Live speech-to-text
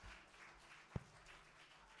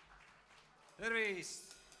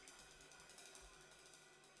tervist!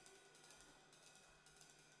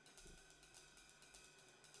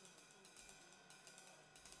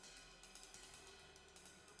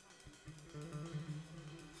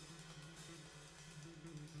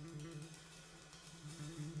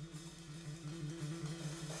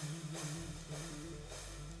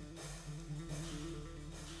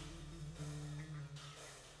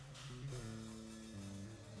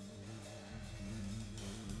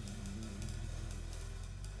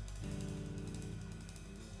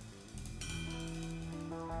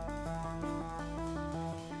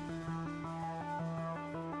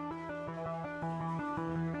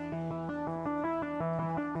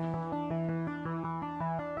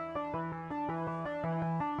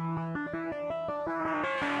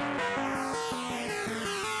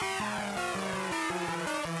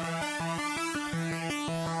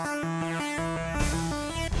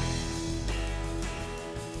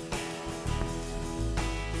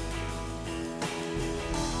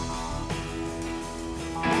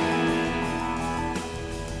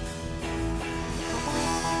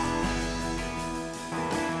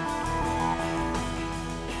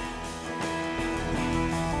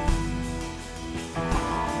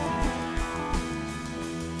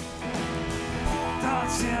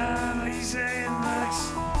 Jääda iseendaks,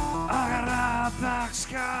 aga raha tahaks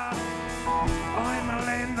ka. Oi ma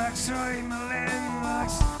lendaks,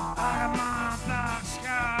 aga ma tahaks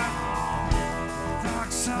ka.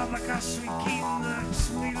 Tahaks saada kas või kindlaks,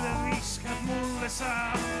 mille viskad mulle sa.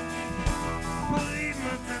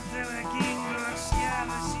 Põhimõtetele kindlaks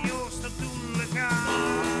jäädes joosta tulle ka.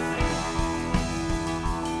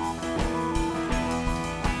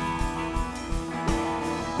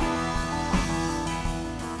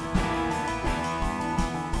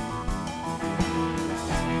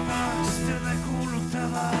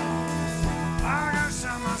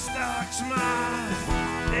 Tahaks ma,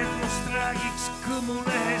 et must räägiks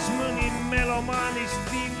kõmulehes mõni melomaanist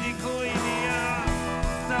pildikoini ja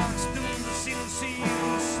tahaks tunda sinu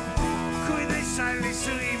siirust, kuid ei salli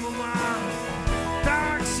sõimuma.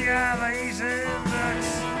 Tahaks jääda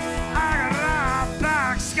iseendaks, aga raha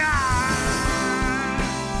tahaks ka.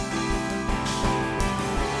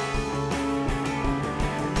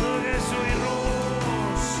 Nõges või roos.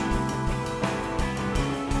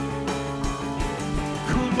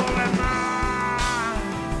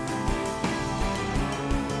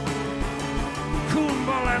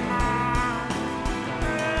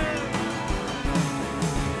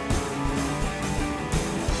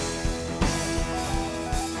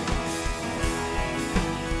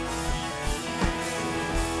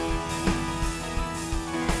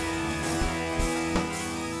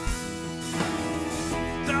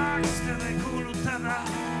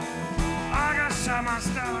 Aga samas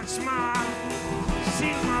tahaks ma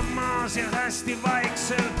silmad maas ja hästi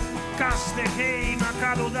vaikselt kaste heina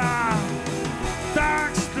kaduda.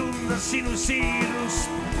 Tahaks tunda sinu siirust,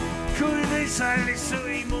 kuid ei salli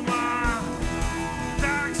sõimuma.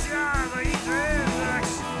 Tahaks jääda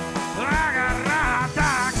iseendaks, aga raha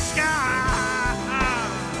tahaks ka.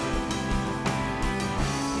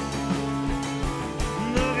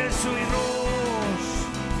 Nõges või roos.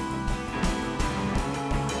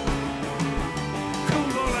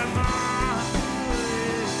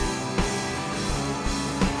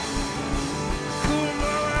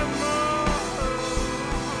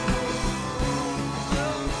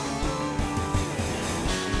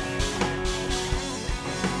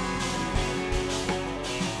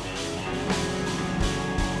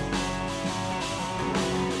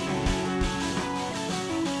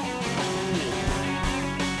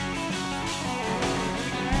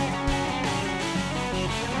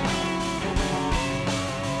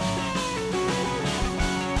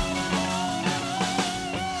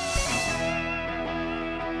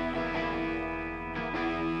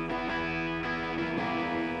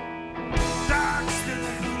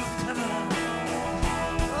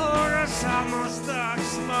 Samas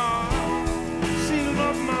tahaks ma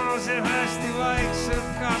silmad maas ja hästi vaikselt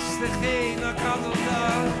kaste heina kaduda.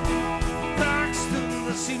 Tahaks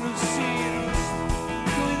tunda sinu siirust,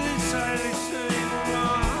 kuid ei salli sõimuma.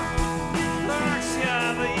 Tahaks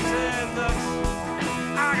jääda iseendaks,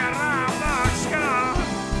 aga raha tahaks ka.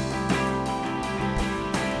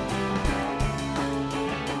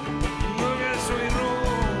 Nõges või roos.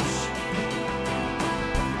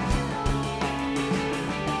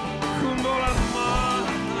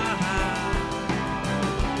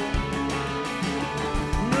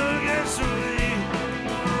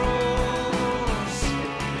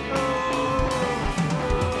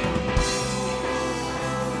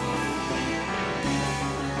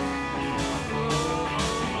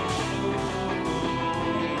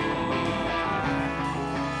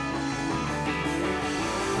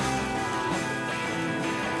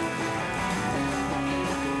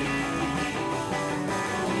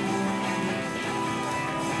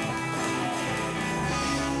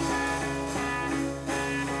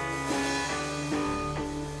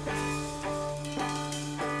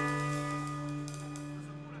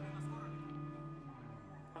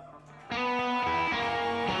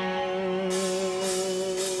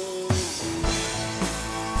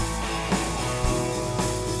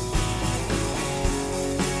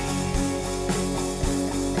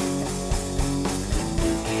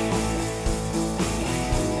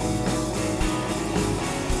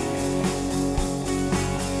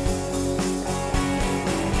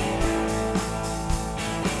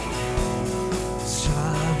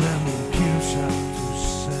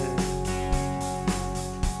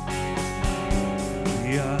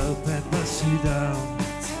 õpeta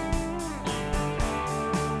südant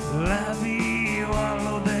läbi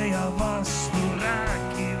vallude ja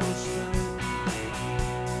vasturääkivuste.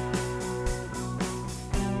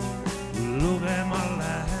 Lugema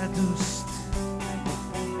lähedust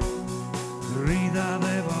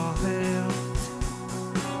ridade vahelt,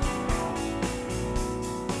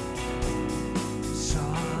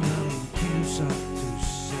 saada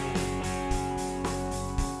kiusatusse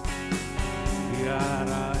ja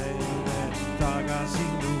ära enne tagasi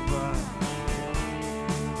luba.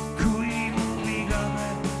 Kui mu vigade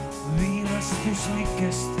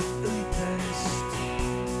viimastuslikest õitest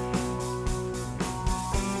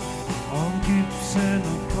on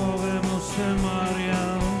küpsenud kogemuste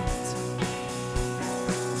marjalt,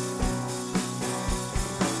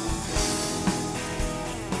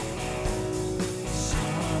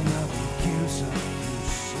 saada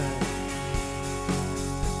kiusatusse.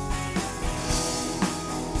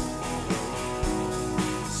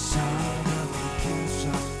 Saada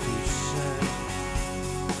kiusatusse.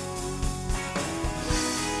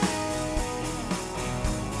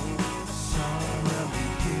 Saada kiusatusse. Saada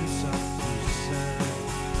kiusatusse.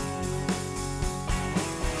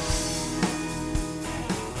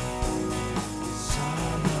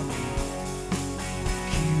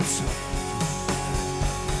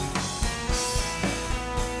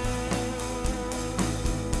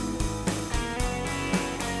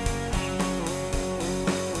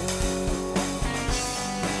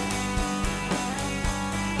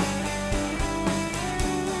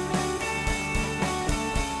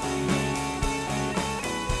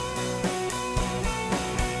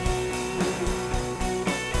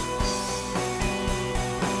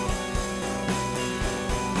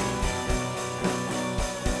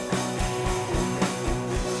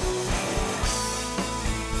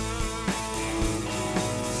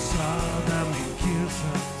 Saada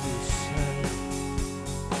kiusatusse.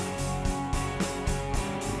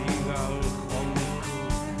 Igal hommikul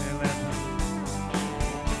heledal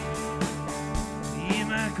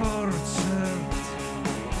imekordselt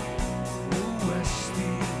uuesti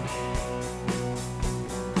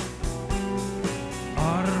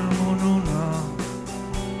armununa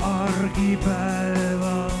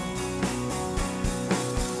argipäeva.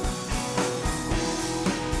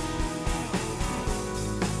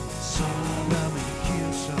 Saada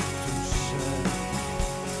kiusatusse.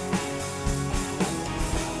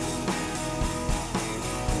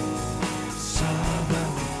 Saada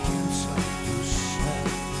kiusatusse.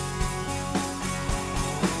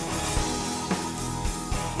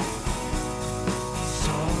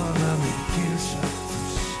 Saada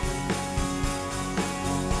kiusatusse.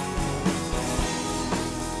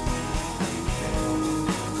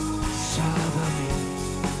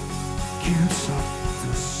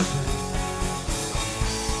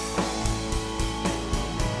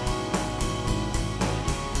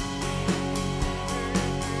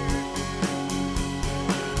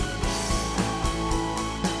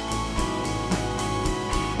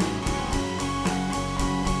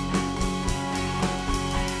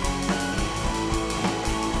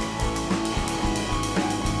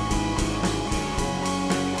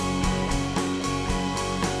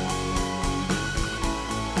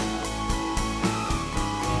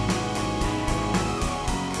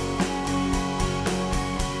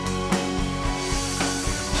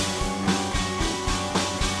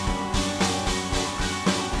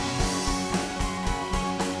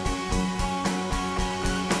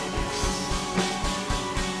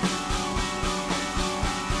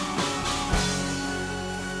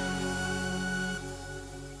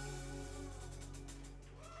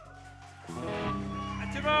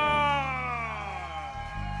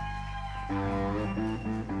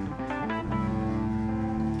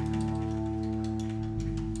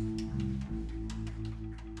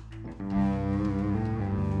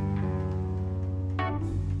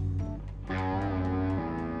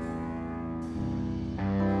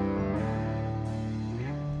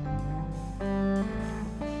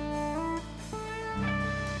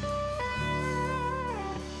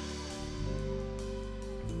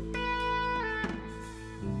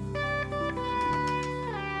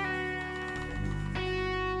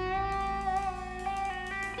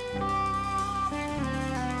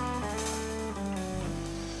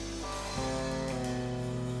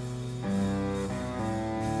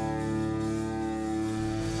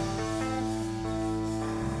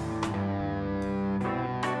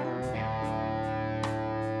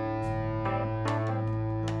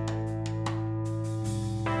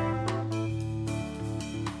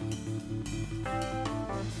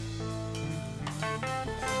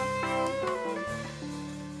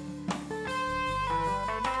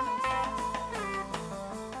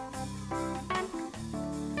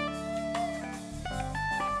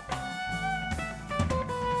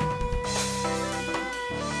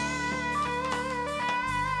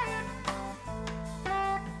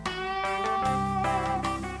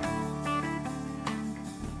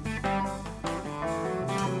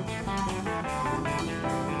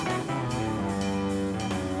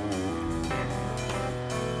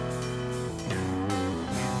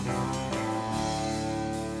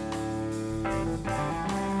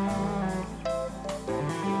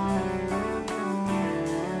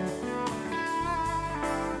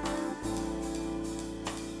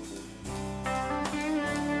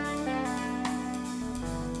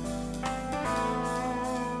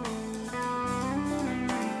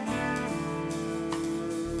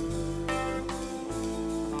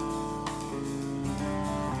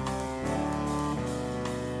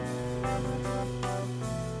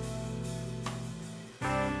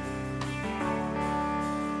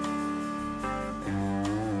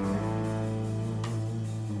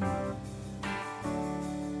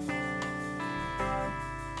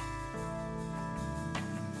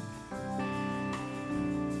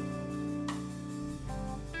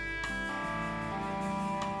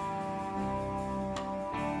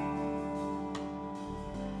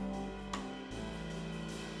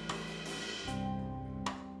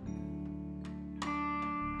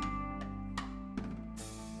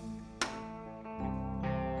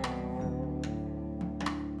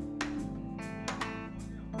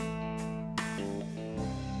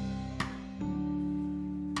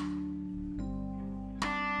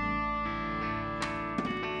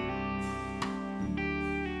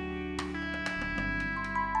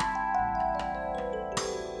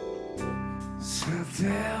 sa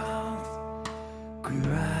tead, kui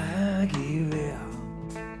vähegi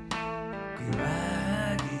vead, kui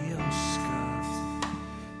vähegi oskad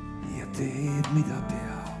ja teed, mida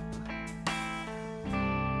peab.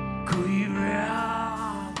 kui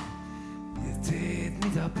vead ja teed,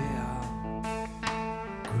 mida peab,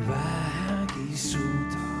 kui vähegi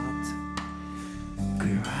suudad,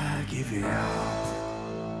 kui vähegi vead.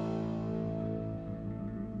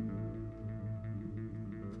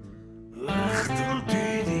 õhtul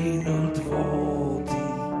tüüdinud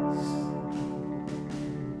voodis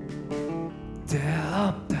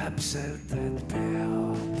teab täpselt, et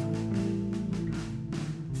peab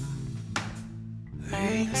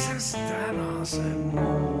eilsest tänase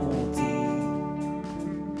moodi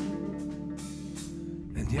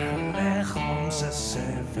end jälle homsesse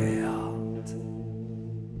vead.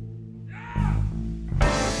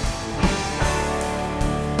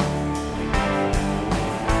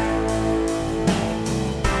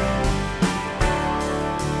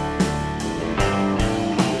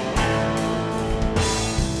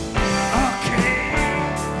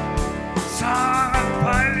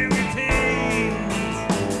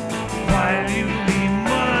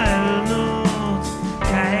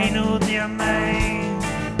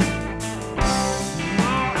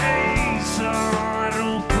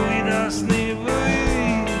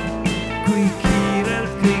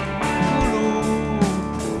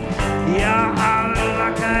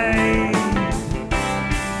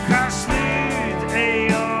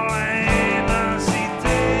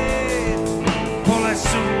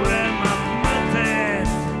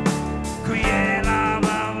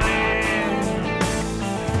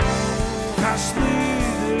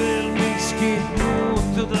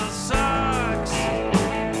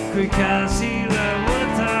 Kui käsile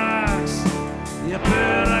võtaks ja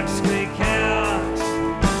pööraks kõik heaks,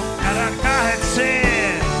 ära kahetse,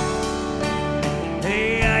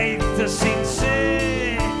 ei aita sind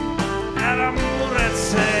see, ära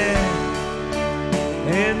muretse,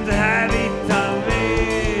 end hävita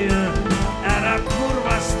veel, ära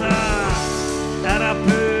kurvasta, ära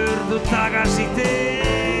pöördu tagasi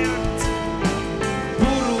teelt,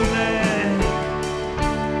 purune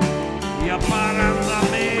ja paranda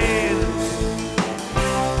meelt.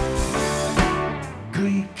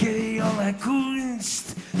 Kõik ei ole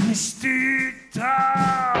kunst, mis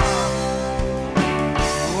tüütab,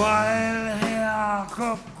 vahel hea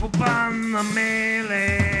kokku panna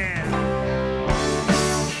meelel.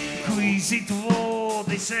 Kui siit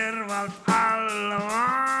voodiservalt alla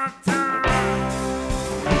vaatan,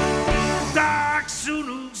 tahaks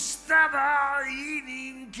unustada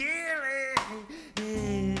inimkeele.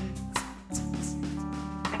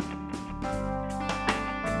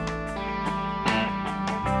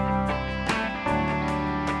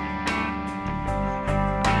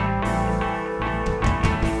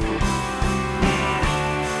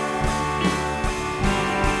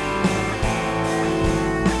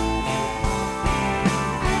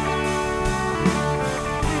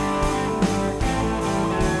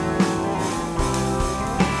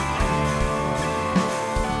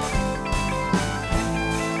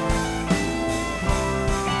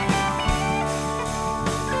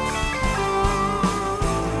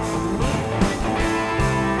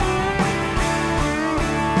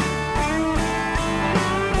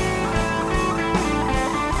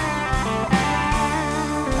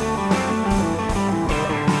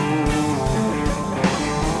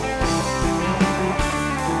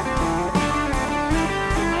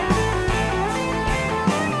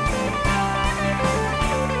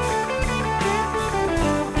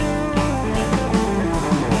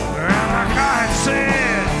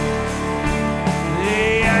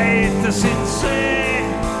 ütlesin see,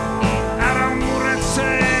 ära muretse,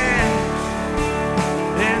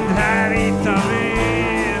 end hävita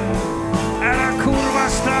veel, ära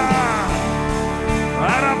kurvasta,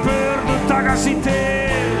 ära pöördu tagasi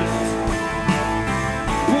teelt,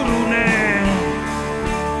 purune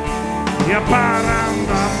ja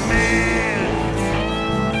paranda meelt.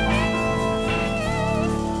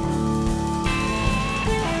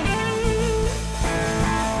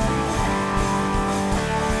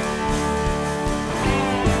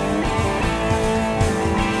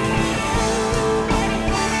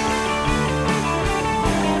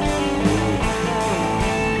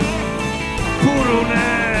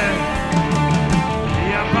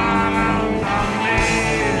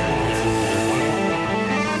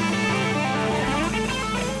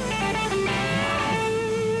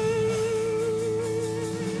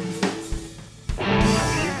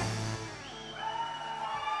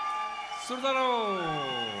 Suur tänu!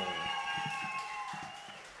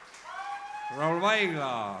 Raul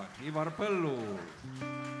Vaigla, Ivar Põllu.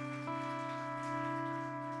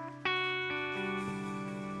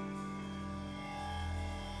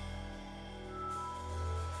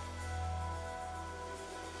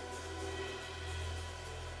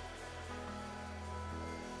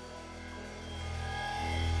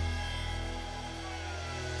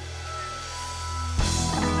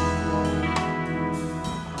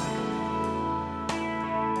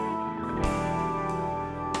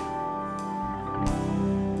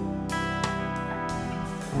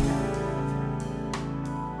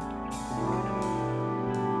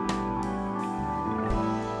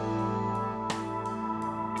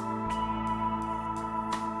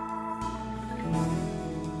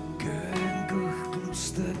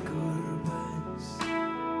 Kõrbes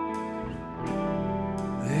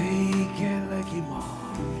ei kellegi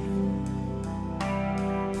maal,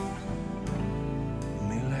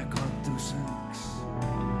 mille katuseks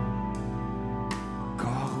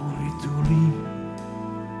kahuri tuli.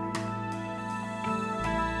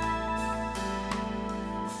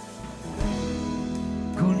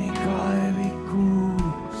 Kuni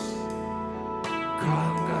kaevikus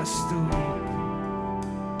kangastub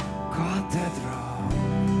katedraal.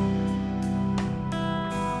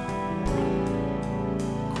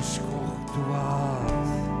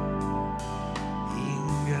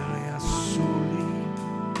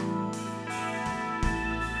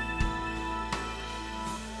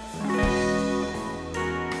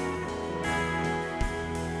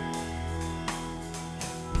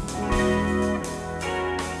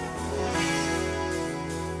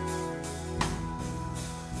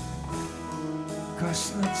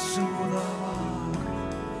 Kas nad suudavad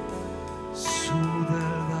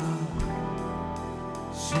suudelda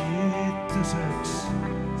süütuseks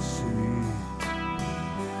süüd,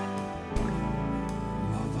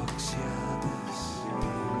 vabaks jäädes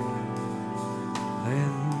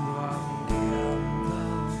end vangi anda.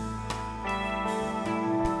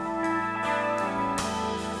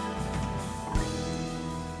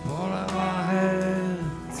 Pole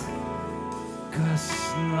vahet, kas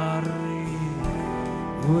narri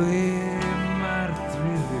või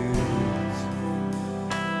märtri hüüd,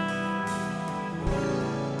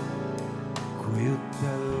 kui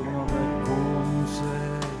ütelmame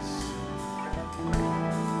kuumuses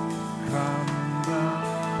kanda.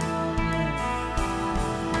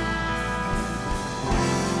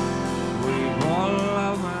 Võib-olla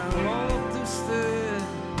me lootuste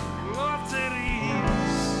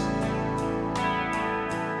loteriis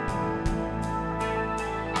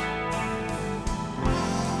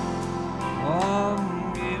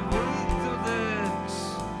ongi võitudeks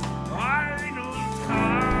ainult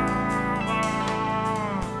haavad.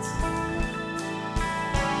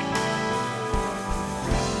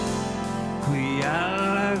 Kui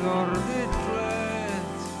jälle kord ütled,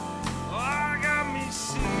 aga mis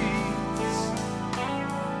siis?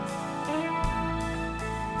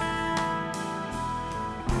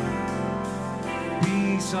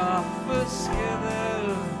 Piisab põskedel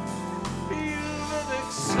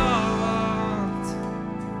ilmedeks saavad.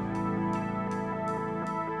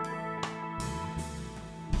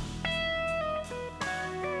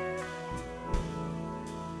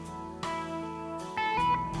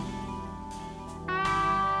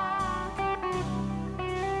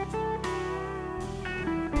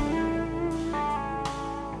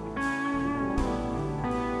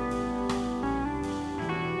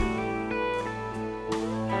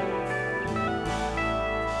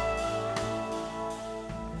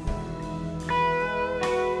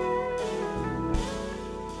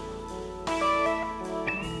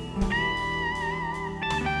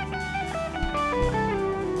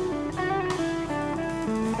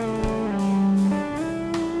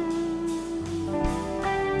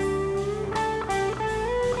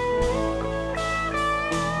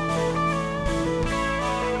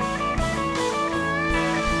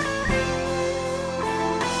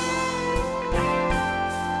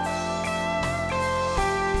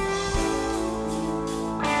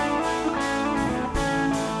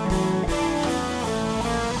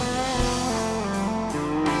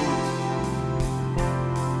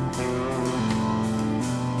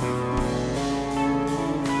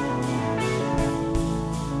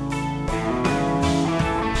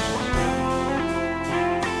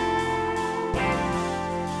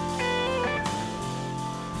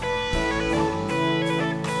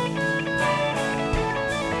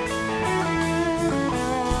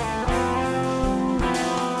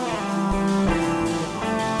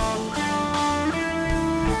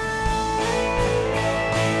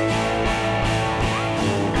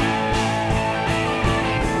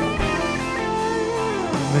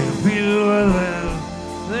 pilvedel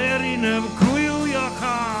erinev kuju ja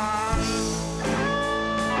kaal.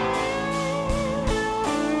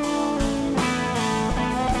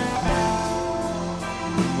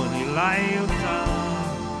 Mõni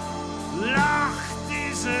laiutab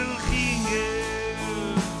lahtisel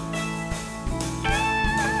hingel.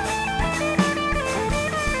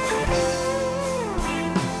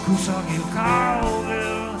 Kusagil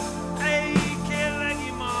kaugel ei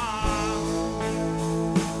kellegi maa.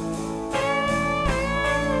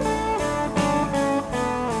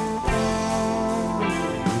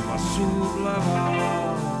 Juba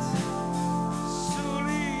surlevad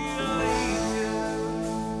surija ingel.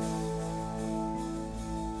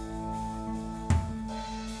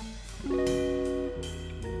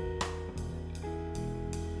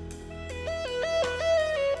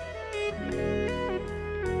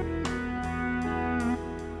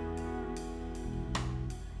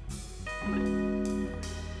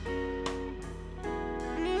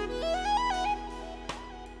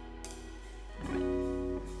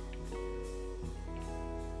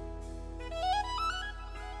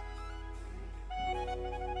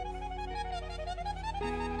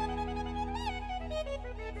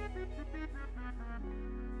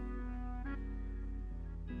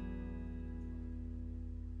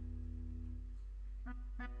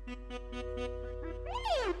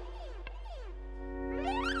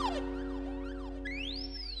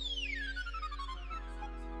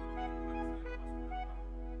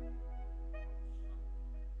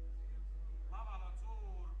 Laval on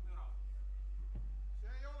suur müra.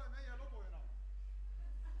 See ei ole meie lugu enam.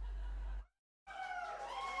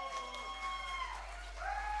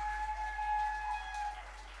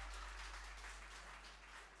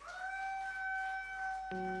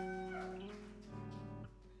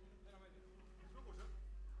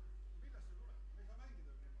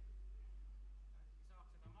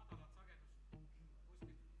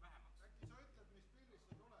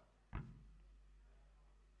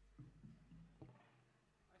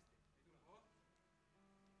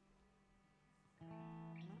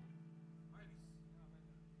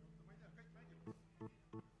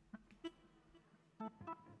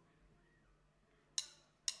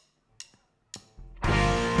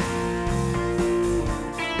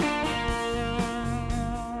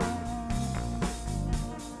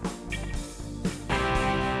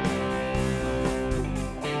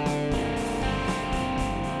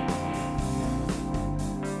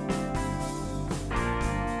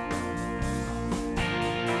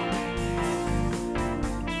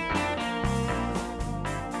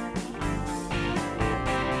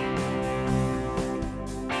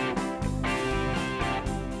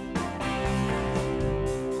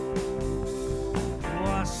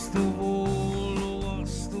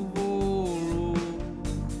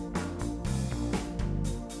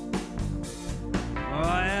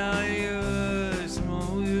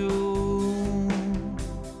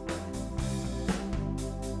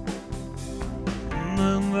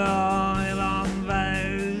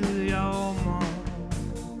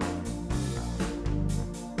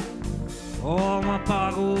 Oma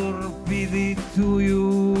pagurpidi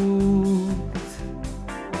tujud.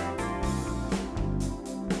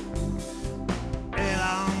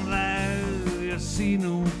 Elan välja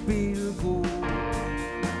sinu pilgu.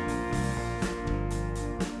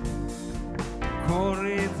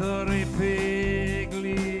 Koridori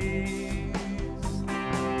peeglis.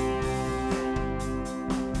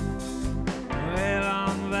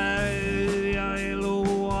 Elan välja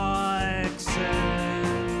eluaegselt.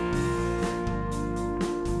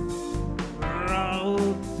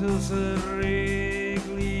 Rahutuse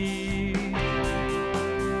reegli.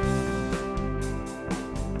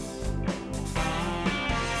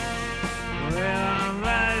 Elan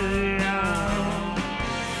välja.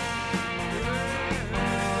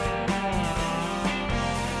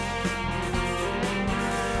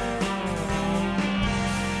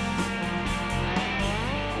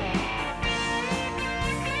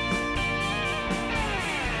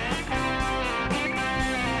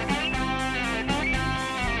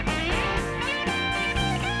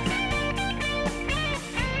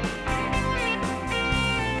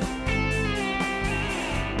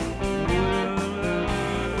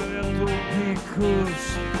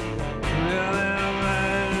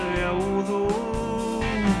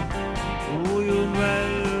 Ujun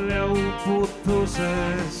välja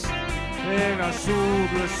uputuses ega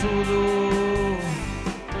suudle sudu.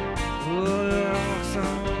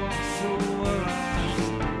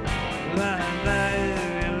 Lähen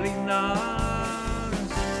välja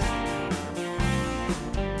linnast.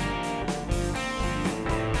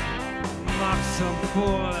 Maksan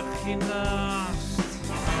poole hinnast.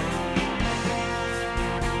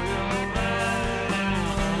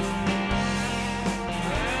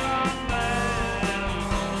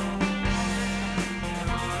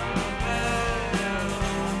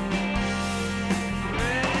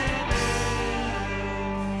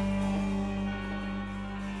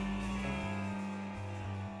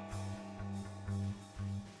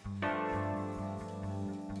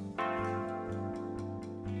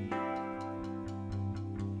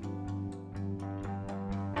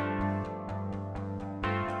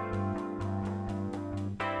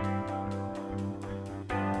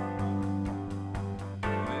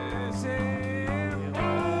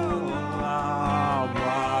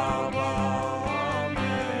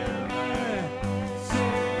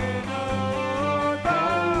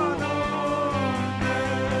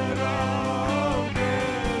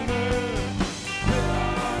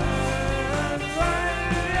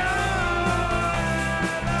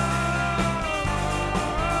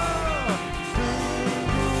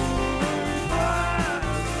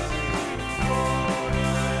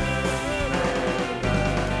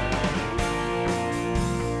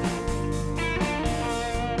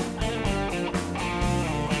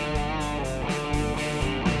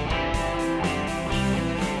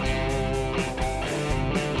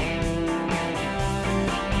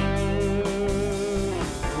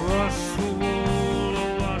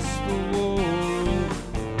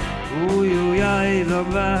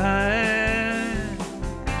 on vähe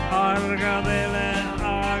argadele,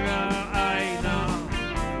 aga aina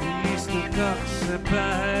istutakse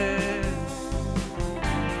pähe.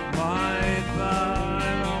 Ma ei taha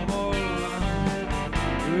enam olla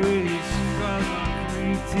ühiskonna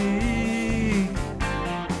kriitik,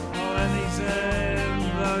 olen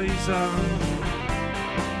iseenda isa.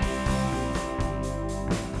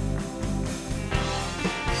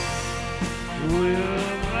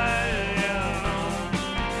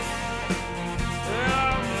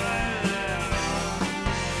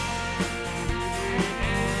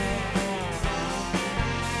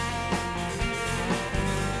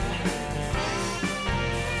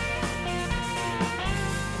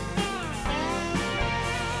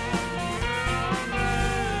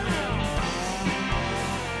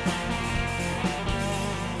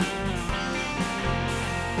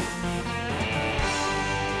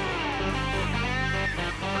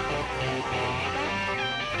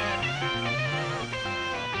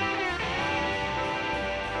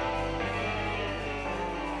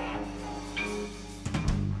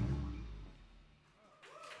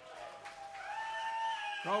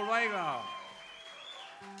 Raul Vaigla.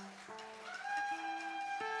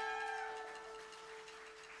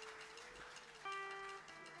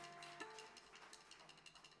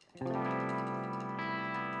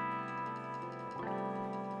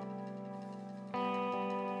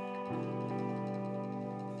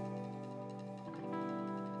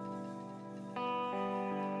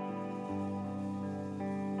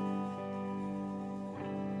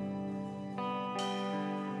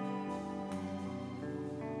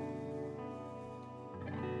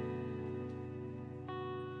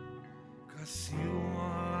 Kas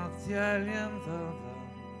Jumalat jäljendada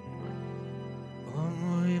on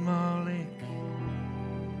võimalik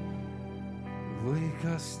või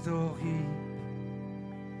kas tohib,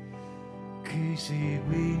 küsib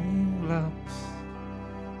inimlaps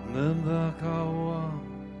nõnda kaua,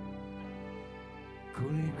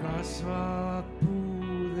 kuni kasvavad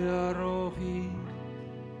puud ja rohid.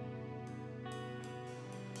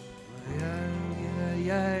 Jälgime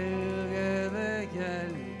jälgede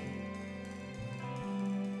jälgi.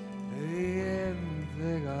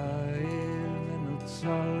 Ega eelnenud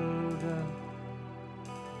salda,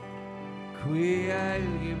 kui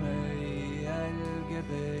jälgime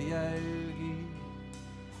jälgede jälgi,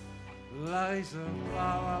 laisal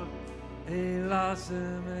lavalt ei lase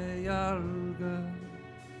me jalga.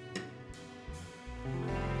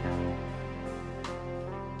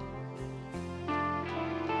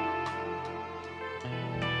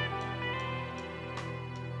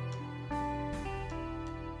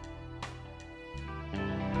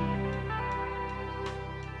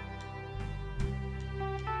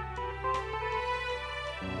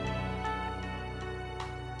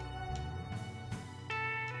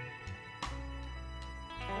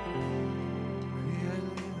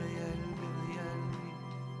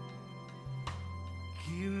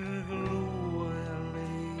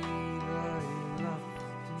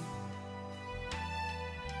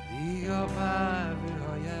 Iga päev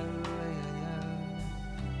üha jälle ja jälle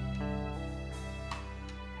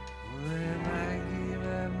me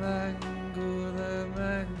mängime mängude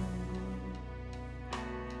mängu,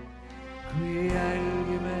 kui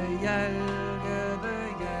jälgime jälgede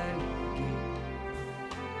jälgi.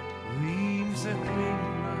 Viimset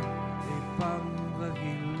linna ei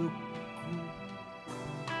pandagi lukku,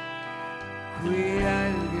 kui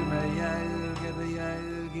jälgime jälgede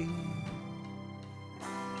jälgi.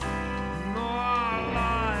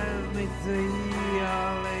 Mitte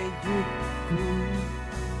iial ei kuku.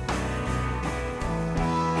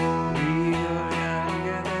 Liiga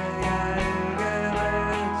jälgede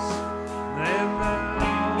jälgedes, nende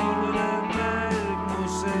laulude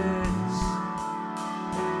nälgmuses.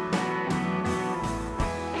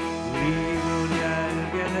 Liigun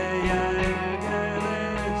jälgede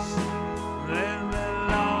jälgedes, nende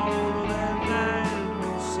laulude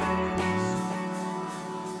nälgmuses.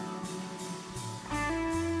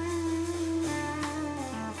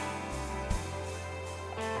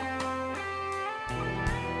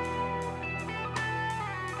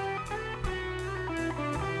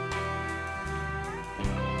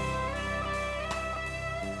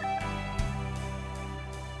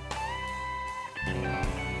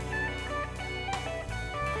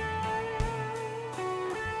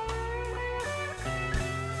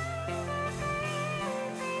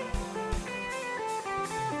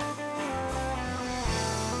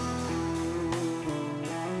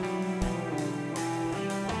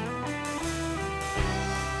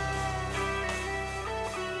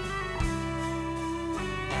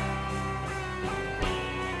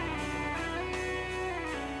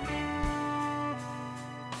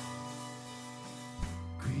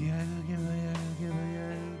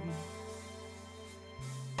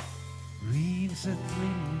 keset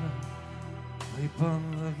linna või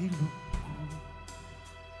pannagi lukku.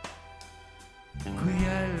 Kui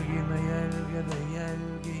jälgime jälgede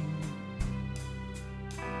jälgi,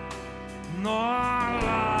 no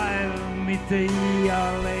laev mitte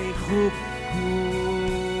iial ei hukku.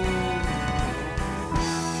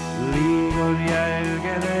 Liigun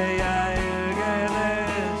jälgede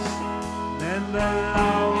jälgedes nende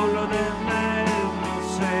laulude näimu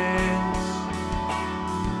sees.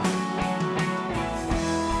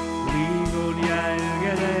 Liigun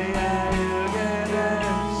jälgede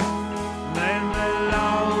jälgedes nende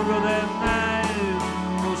laulude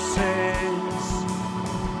näimu sees.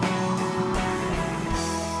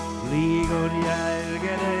 Liigun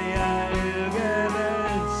jälgede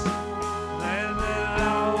jälgedes nende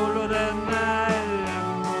laulude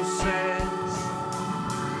näimu sees.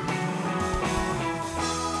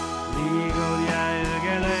 Liigun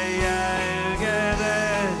jälgede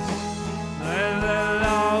jälgedes nende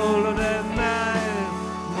laulude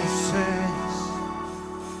näimu sees.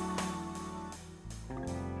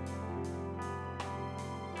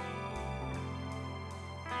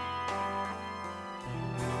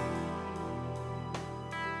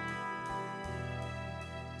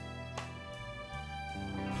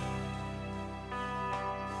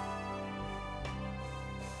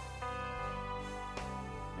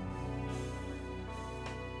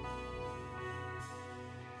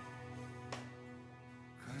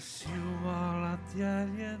 Kas Jumalat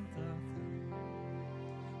jäljendada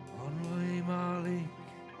on võimalik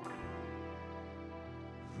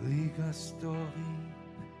või kas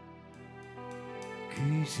tohib,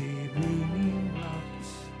 küsib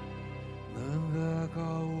inimlaps nõnda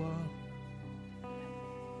kaua,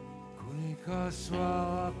 kuni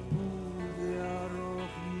kasvavad puud ja rogi.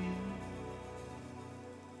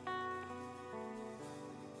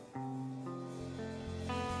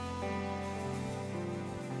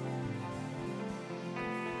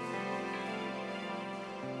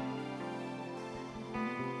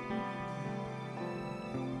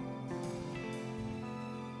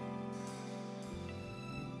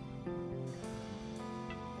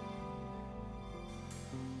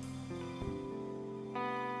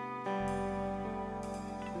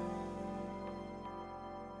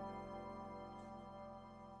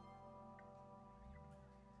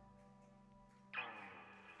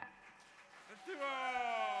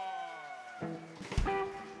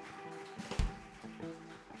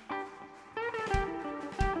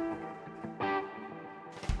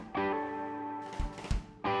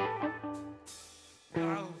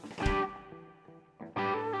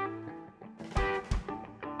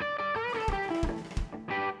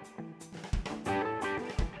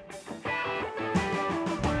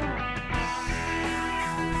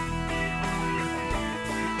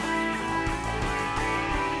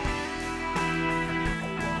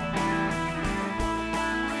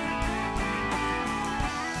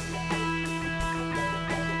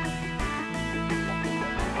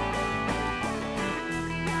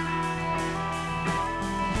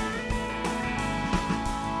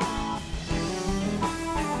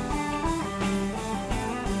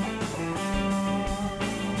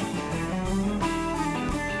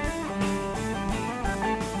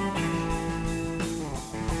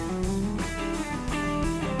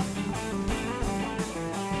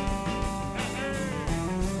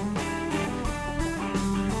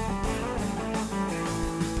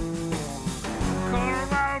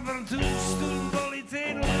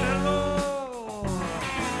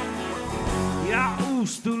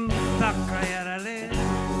 Tulnud takkajärele.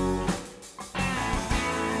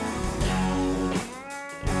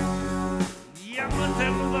 Ja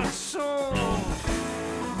mõtelnud soo,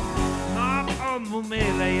 nad on mu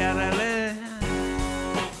meele järele.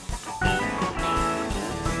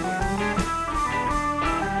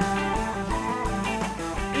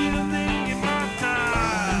 Ilmtingimata,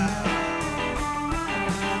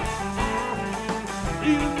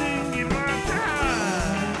 ilmtingimata.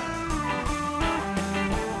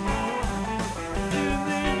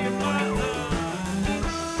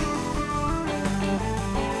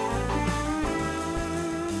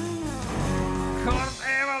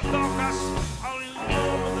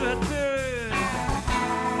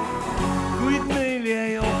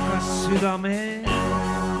 Südame,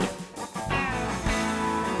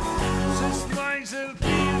 sest naisel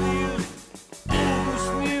pildil puudus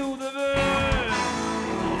niude vöö,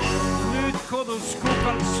 nüüd kodus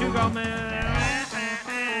kukalt sügame.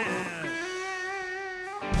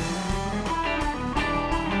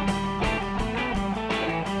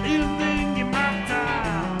 Ilmtingimata,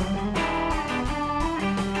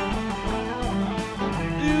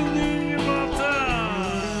 ilmtingimata.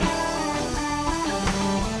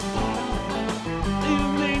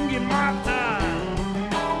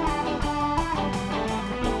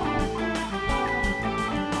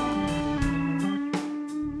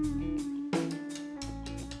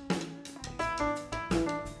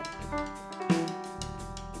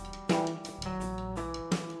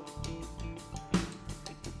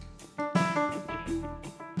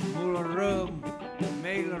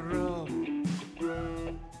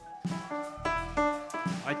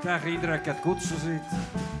 aitäh, Indrek, et kutsusid.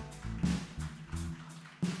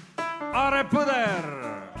 Are Põder.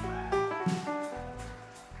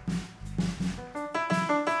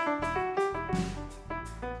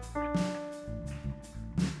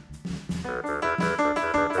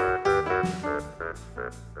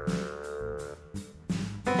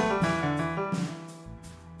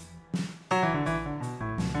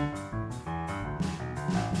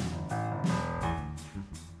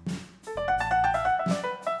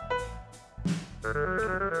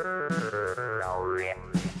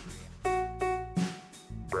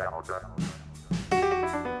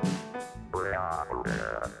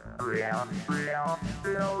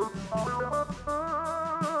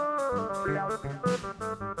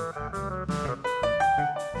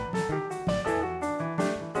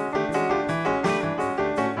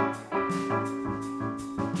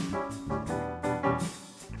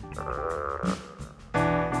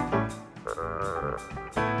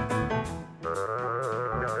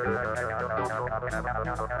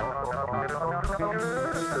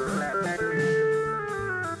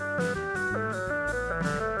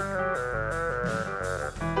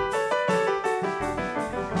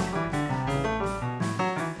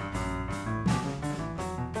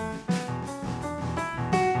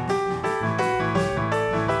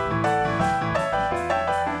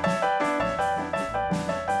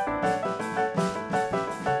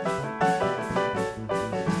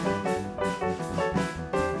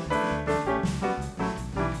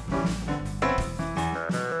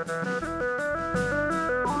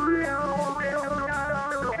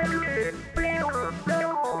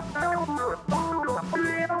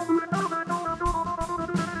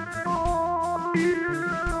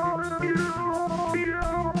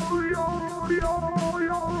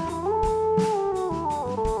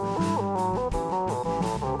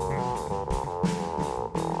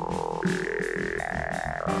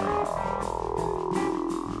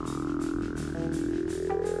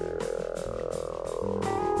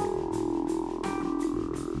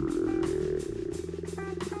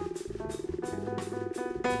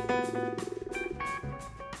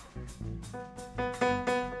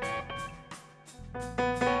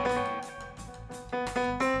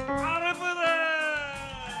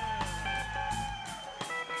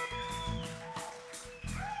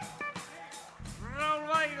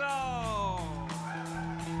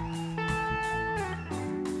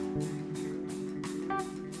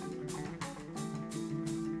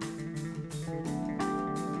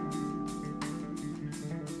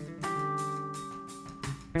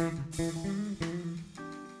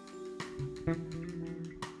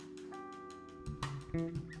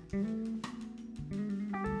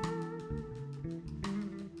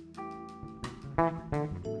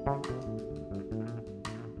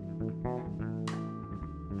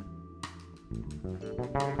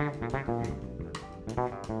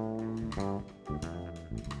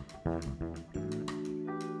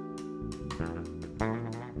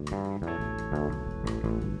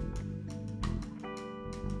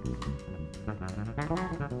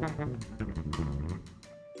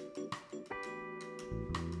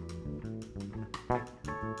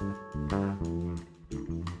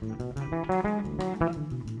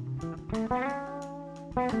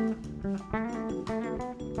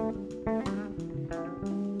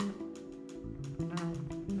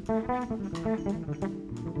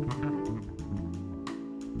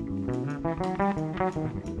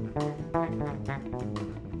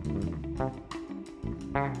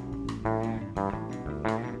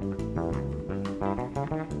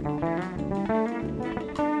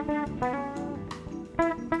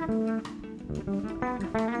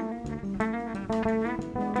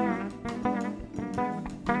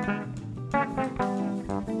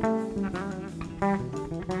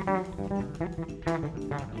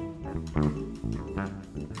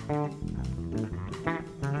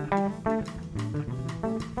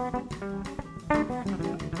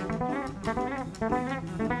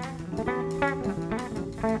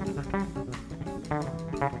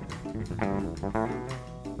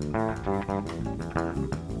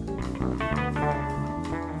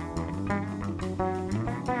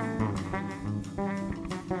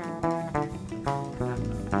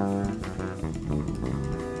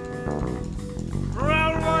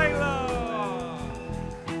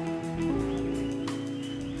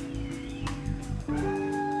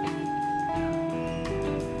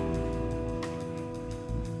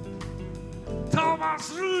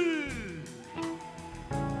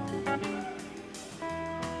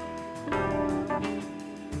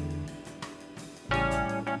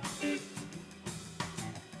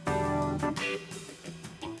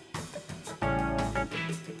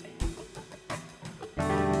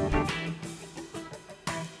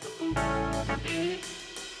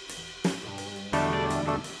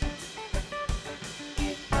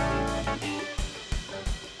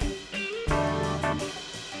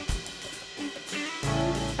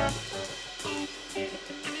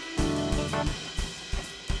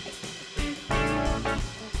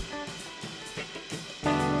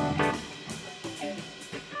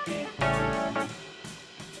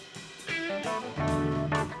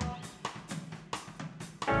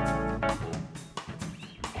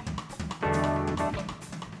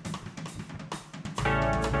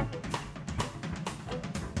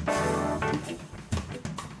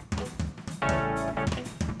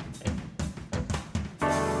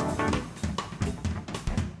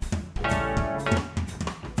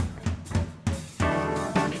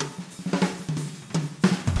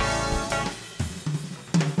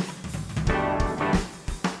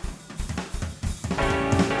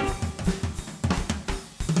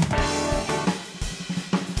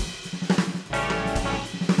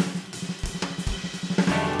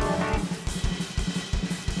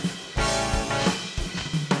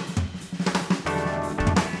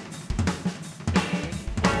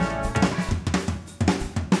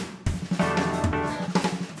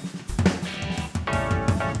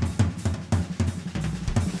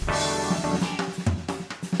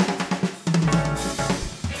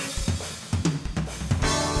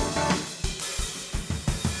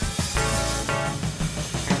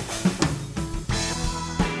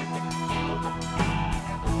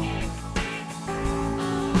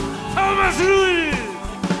 más ruido.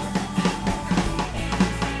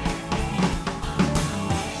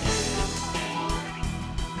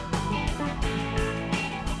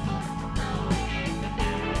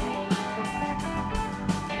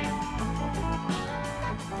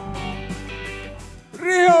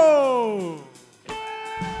 Río.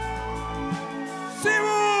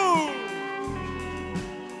 Sibu.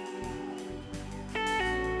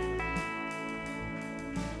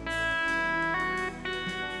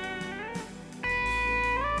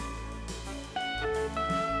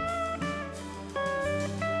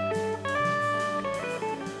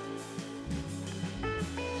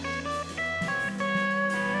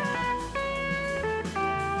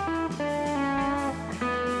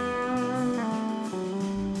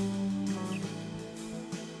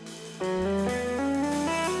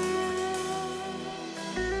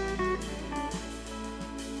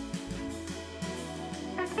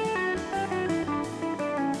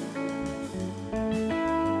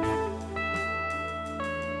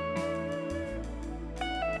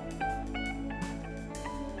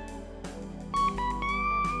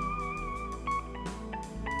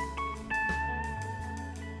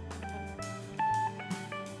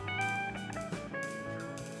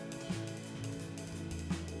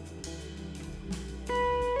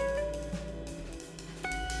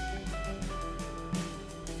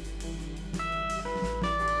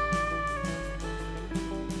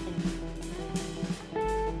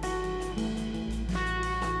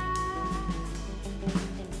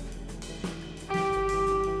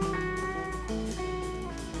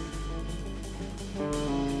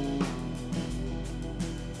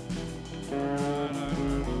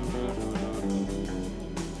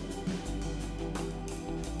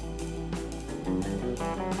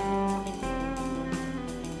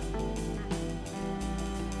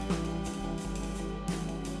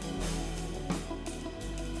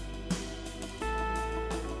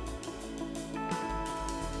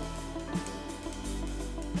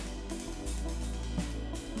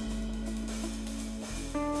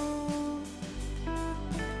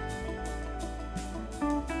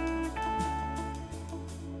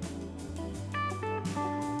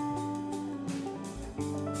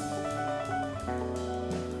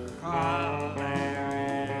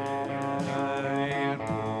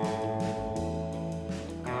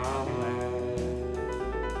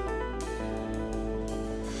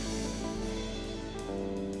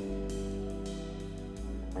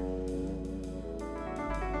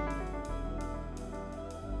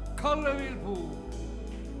 Kalle Vilbo.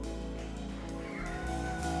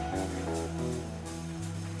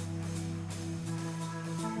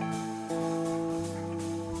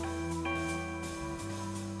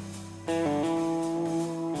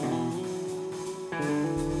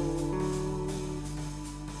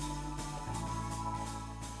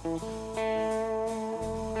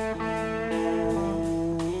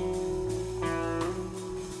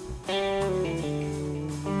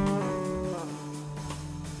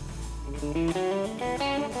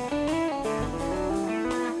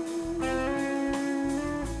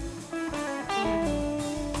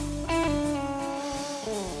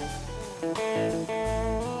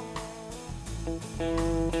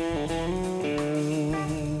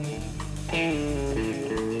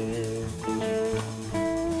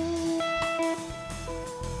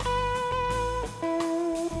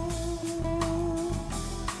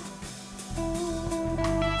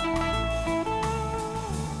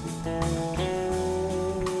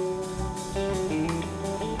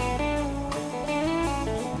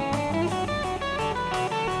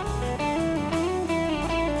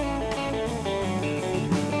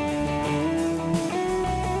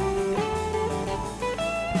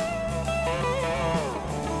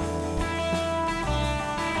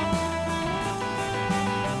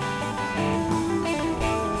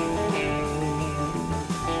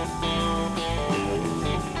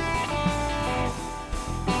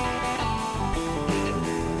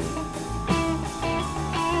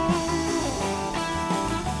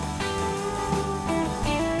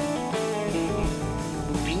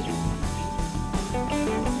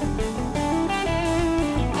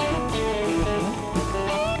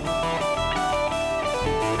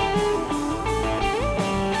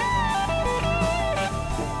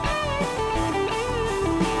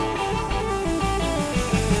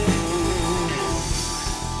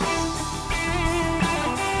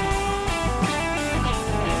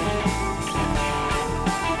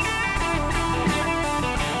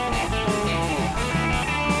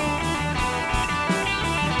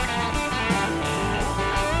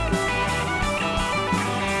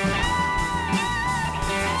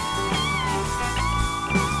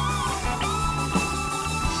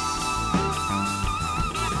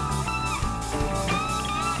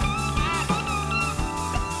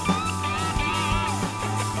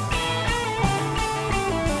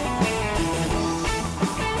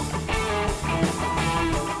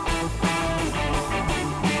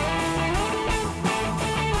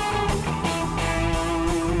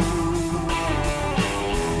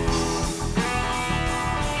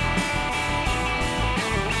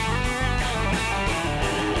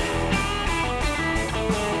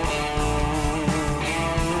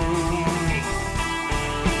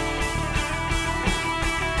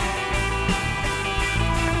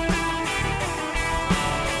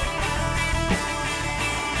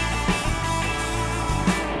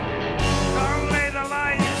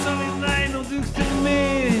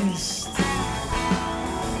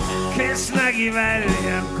 nägi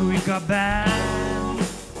välja kui ka bänd.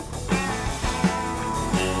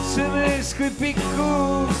 see mees kui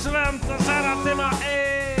pikkus väntas ära tema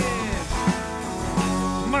ees.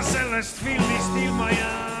 ma sellest filmist ilma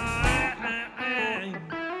jään.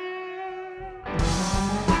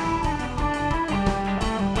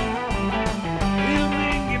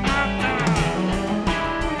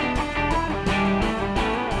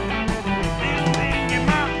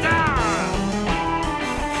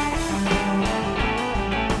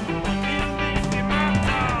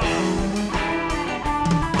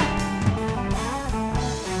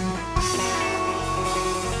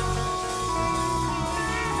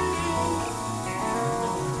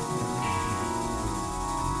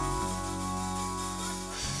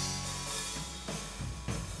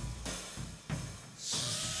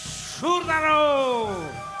 Suur tänu!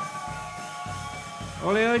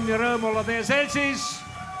 Oli õnn ja rõõm olla teie seltsis.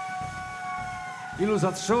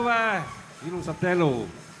 Ilusat suve, ilusat elu.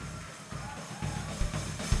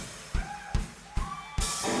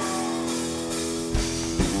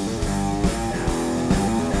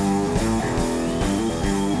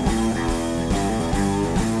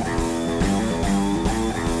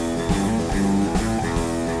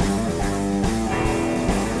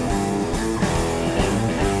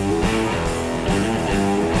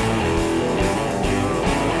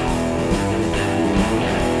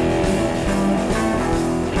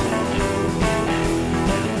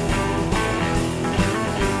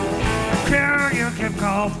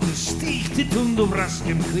 Kaotus tihti tundub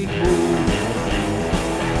raskem kõik muu.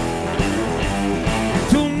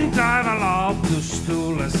 Tund taeva laotus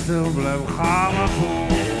tuules tõmblev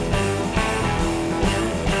haavapuu.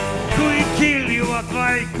 Kui kiljuvad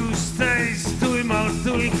vaikust täis tuimalt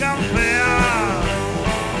tulkam pea,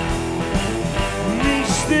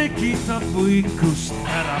 mis tekitab võikust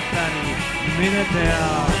ära päri, mine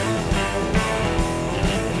tea.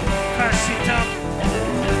 Kassitab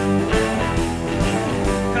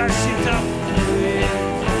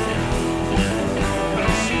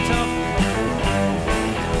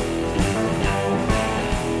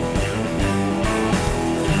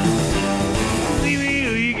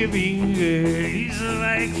vinge, ise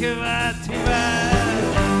väike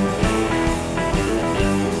väetipäev.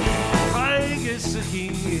 Haigesse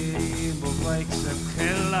hinge ilmub vaikselt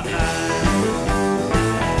kella hääl.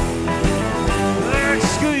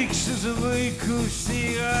 Ükskõiksuse võikust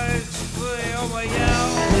igaüks või oma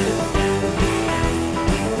jaoks.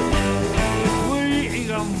 Või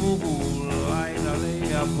iga muul aina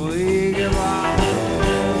leiab õige vaam.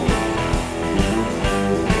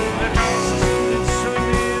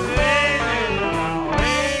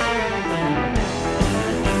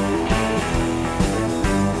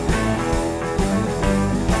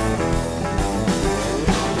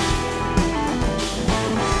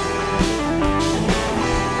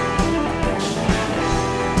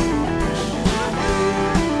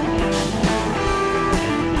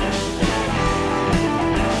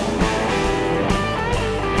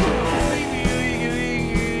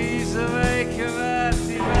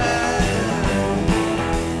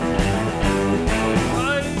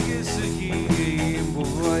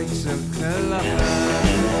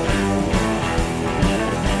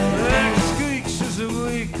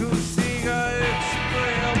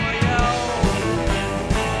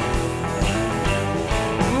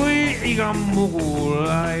 Iga muu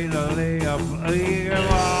aina leiab õige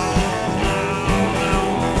vaam.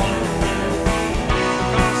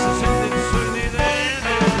 Kaasa sündid sunnid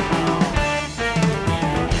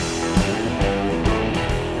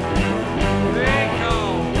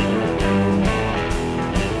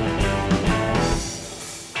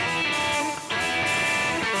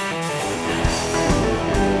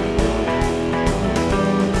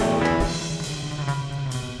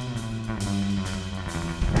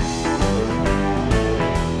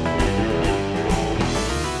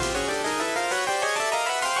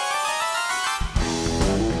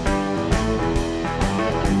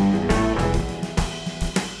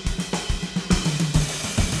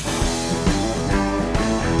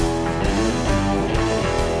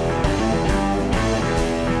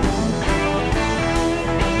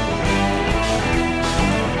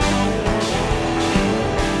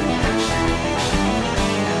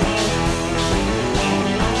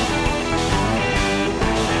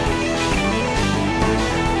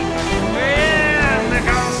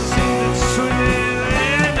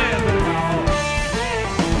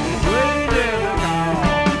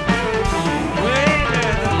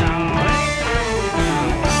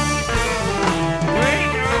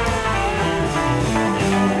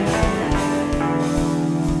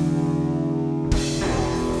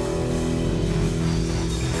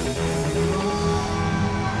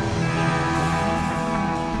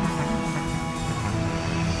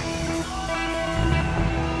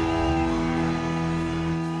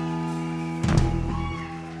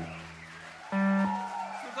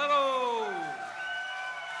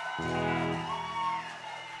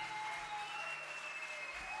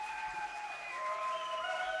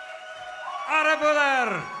Aare Põder,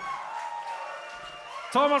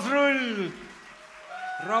 Toomas Rull,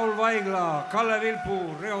 Raul Vaigla, Kalle Vilpu,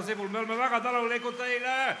 Riho Sibul, me oleme väga tänulikud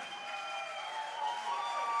teile.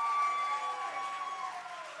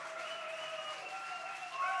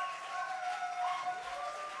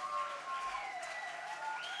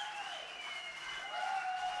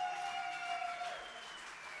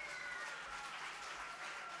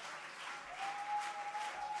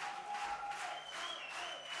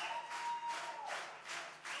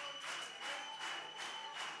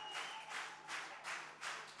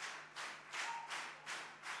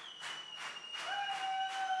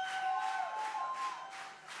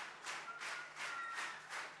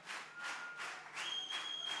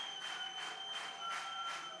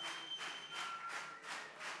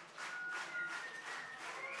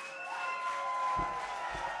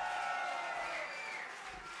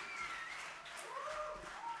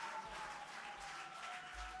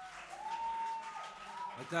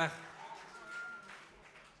 Aitäh.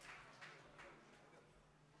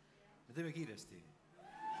 Me teeme kiiresti.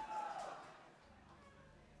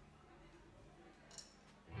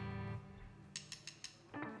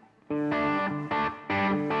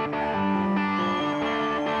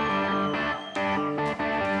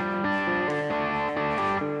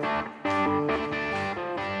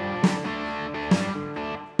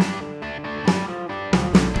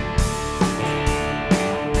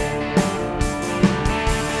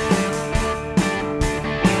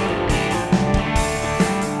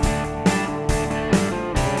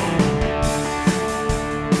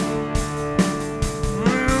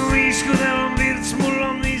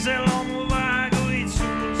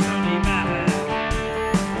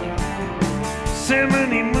 See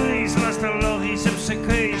mõni mõis lastel lohiseb see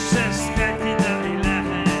köis, sest kätidel ei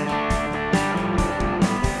lähe.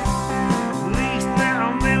 Lihtne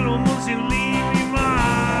on elu mul siin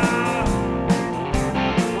Liivimaa.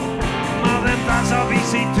 Ma teen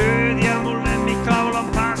tasapisi tööd ja mul lemmikkaul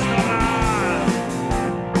on Pastoraal.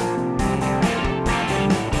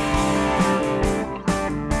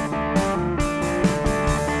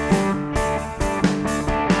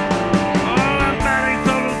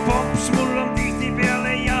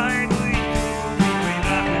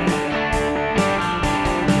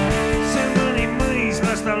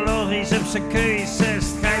 See köis,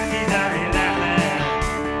 sest kätida ei lähe.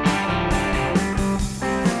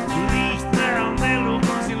 Lihtne on elu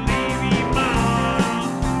mul siin Liivimaa.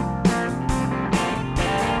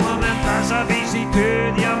 Ma teen tasapisi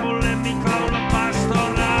tööd ja mul lemmikkaul on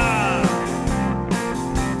Pastoraal.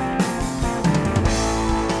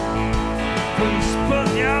 Kus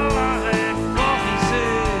Põhjalahe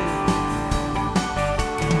kohiseb,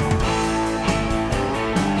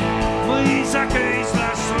 mõisa köis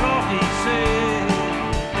las lohiseb.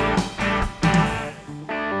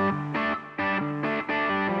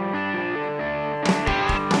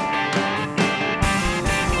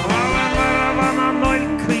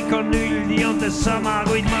 Sama,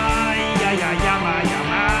 kuid ma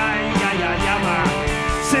jama.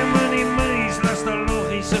 See mõni mõis las ta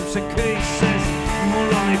lohiseb see köis, sest mul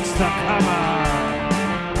on üks takama.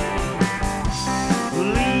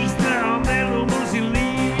 Lihtne on elu mul siin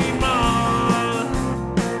Liivimaal.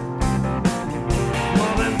 Ma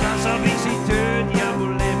teen tasapisi tööd ja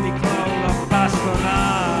mul lemmikkaul on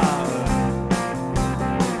Pastoraal.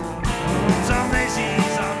 Saan esi,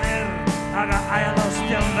 saan aga ajaloost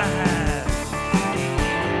tean vähe.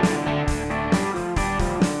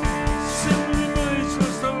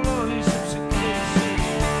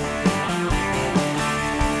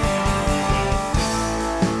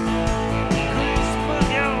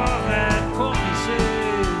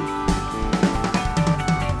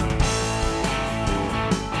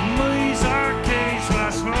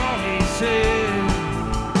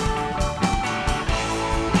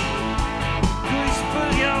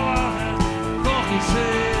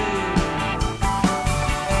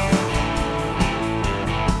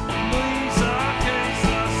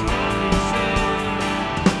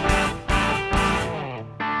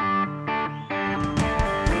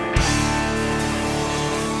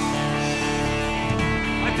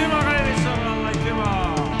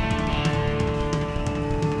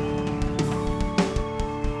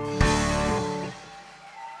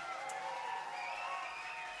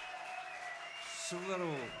 Suur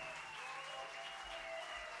tänu.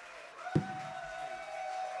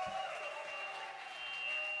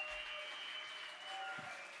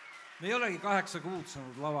 Me ei olegi 8 kuud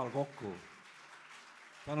saanud laval kokku.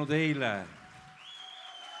 Tänu teile.